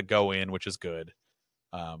don't have to go in, which is good.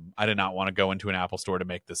 I did not want to go into an Apple store to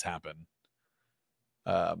make this happen.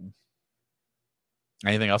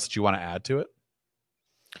 Anything else that you want to add to it?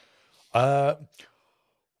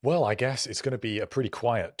 Well, I guess it's going to be a pretty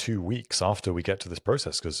quiet 2 weeks after we get to this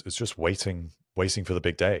process because it's just waiting for the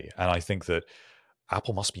big day. And I think that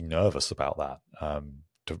Apple must be nervous about that.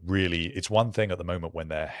 It's one thing at the moment when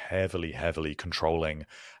they're heavily controlling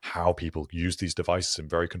how people use these devices in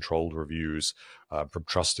very controlled reviews from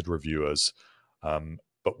trusted reviewers.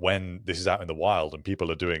 But when this is out in the wild and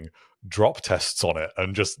people are doing drop tests on it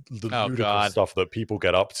and just the ludicrous stuff that people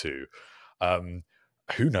get up to,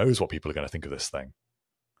 who knows what people are going to think of this thing?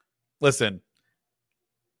 Listen,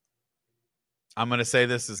 I'm going to say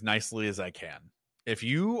this as nicely as I can. If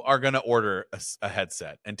you are going to order a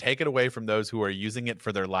headset and take it away from those who are using it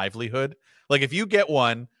for their livelihood, like if you get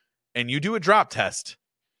one and you do a drop test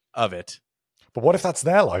of it. But what if that's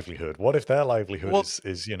their livelihood? What if their livelihood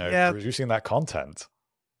is producing that content?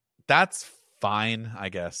 That's fine, I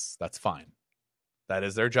guess. That's fine. That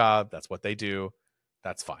is their job. That's what they do.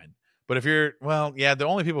 That's fine. But if you're, the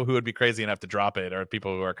only people who would be crazy enough to drop it are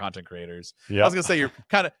people who are content creators. Yep. I was gonna say you're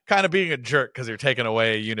kind of being a jerk because you're taking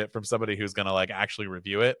away a unit from somebody who's gonna like actually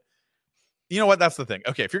review it. You know what? That's the thing.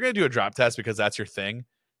 Okay, if you're gonna do a drop test because that's your thing,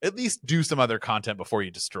 at least do some other content before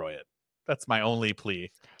you destroy it. That's my only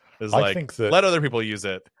plea. I think that let other people use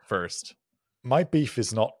it first. My beef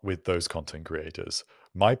is not with those content creators.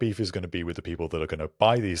 My beef is going to be with the people that are going to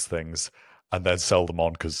buy these things and then sell them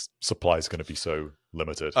on because supply is going to be so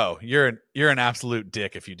limited. Oh, you're an absolute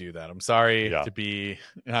dick if you do that. I'm sorry to be.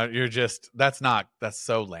 You're just that's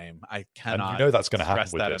so lame. I cannot. And that's going to happen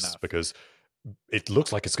with this because it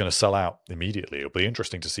looks like it's going to sell out immediately. It'll be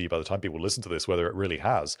interesting to see by the time people listen to this whether it really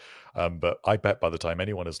has. But I bet by the time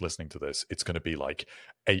anyone is listening to this, it's going to be like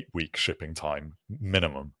 8-week shipping time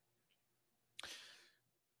minimum.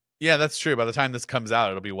 Yeah, that's true. By the time this comes out,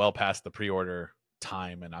 it'll be well past the pre-order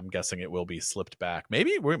time, and I'm guessing it will be slipped back.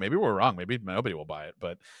 Maybe we're wrong. Maybe nobody will buy it,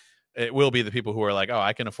 but it will be the people who are like, oh,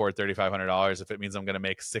 I can afford $3,500 if it means I'm going to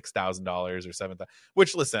make $6,000 or $7,000.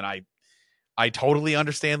 Which, listen, I totally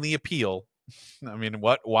understand the appeal. I mean,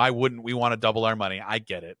 why wouldn't we want to double our money? I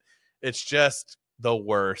get it. It's just the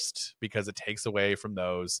worst because it takes away from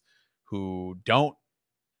those who don't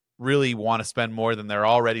really want to spend more than they're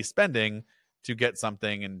already spending to get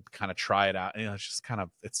something and kind of try it out.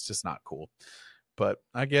 It's just not cool. But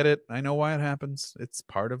I get it. I know why it happens. It's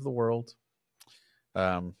part of the world.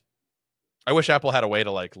 I wish Apple had a way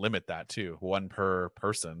to like limit that too. One per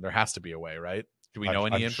person. There has to be a way, right? Do we know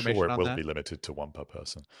any information sure on that? It will be limited to one per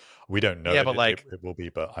person. We don't know. Yeah, but it will be,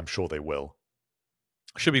 but I'm sure they will.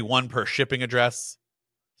 Should be one per shipping address.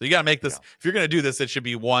 So you got to make this. Yeah. If you're going to do this, it should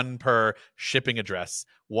be one per shipping address,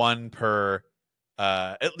 one per.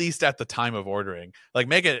 At least at the time of ordering, like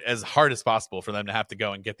make it as hard as possible for them to have to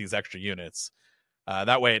go and get these extra units.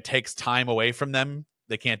 That way it takes time away from them.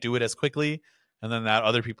 They can't do it as quickly. And then that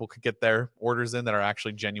other people could get their orders in that are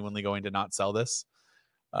actually genuinely going to not sell this.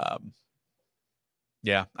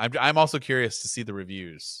 Yeah, I'm also curious to see the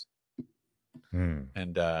reviews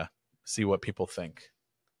and see what people think.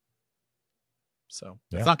 So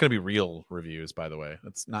it's not going to be real reviews, by the way.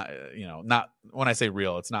 It's not, not when I say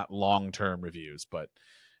real, it's not long-term reviews, but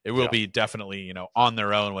it will be definitely, on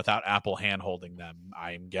their own without Apple hand-holding them,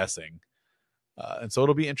 I'm guessing. And so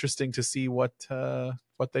it'll be interesting to see what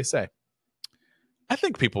they say. I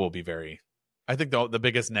think people will be I think the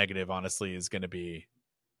biggest negative, honestly, is going to be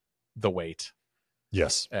the wait.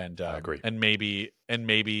 Yes. And I agree. And maybe,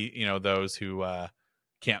 those who,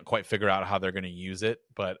 can't quite figure out how they're going to use it,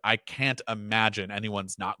 but I can't imagine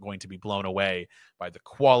anyone's not going to be blown away by the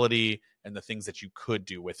quality and the things that you could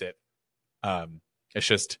do with it. It's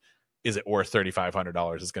just is it worth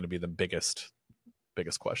 $3,500 is going to be the biggest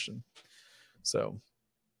question. So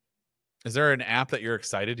is there an app that you're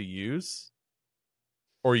excited to use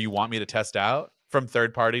or you want me to test out from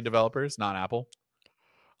third-party developers, not Apple?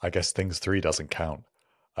 I guess Things 3 doesn't count.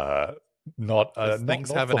 Not have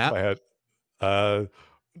an app? My head.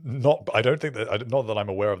 Not. I don't think that. Not that I'm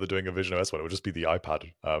aware of the doing a Vision OS one. It would just be the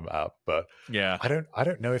iPad app. But yeah, I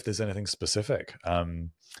don't know if there's anything specific.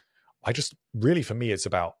 I just really, for me, it's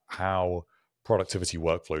about how productivity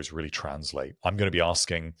workflows really translate. I'm going to be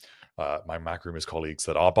asking my MacRumors colleagues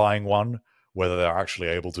that are buying one whether they're actually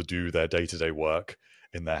able to do their day-to-day work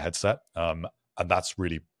in their headset, and that's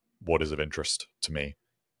really what is of interest to me.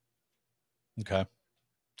 Okay.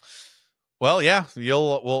 Well, yeah,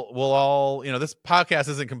 we'll all, this podcast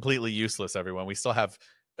isn't completely useless, everyone. We still have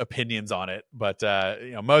opinions on it, but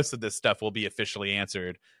most of this stuff will be officially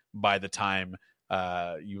answered by the time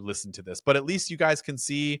you listen to this. But at least you guys can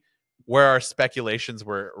see where our speculations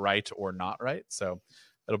were right or not right. So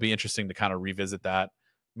it'll be interesting to kind of revisit that.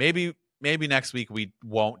 Maybe next week we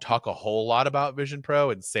won't talk a whole lot about Vision Pro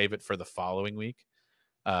and save it for the following week.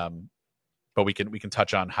 But we can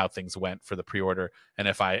touch on how things went for the pre-order, and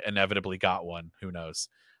if I inevitably got one, who knows?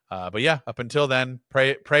 But yeah, up until then,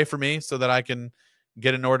 pray for me so that I can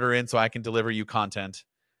get an order in so I can deliver you content,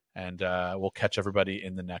 and we'll catch everybody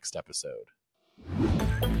in the next episode.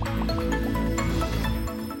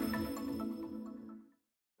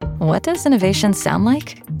 What does innovation sound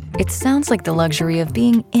like? It sounds like the luxury of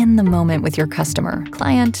being in the moment with your customer,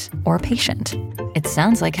 client, or patient. It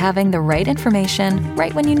sounds like having the right information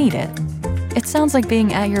right when you need it. It sounds like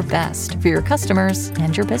being at your best for your customers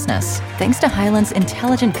and your business. Thanks to Hyland's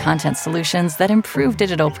intelligent content solutions that improve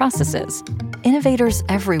digital processes, innovators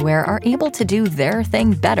everywhere are able to do their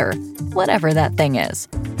thing better, whatever that thing is.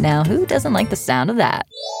 Now, who doesn't like the sound of that?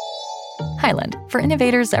 Hyland, for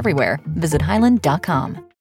innovators everywhere. Visit hyland.com.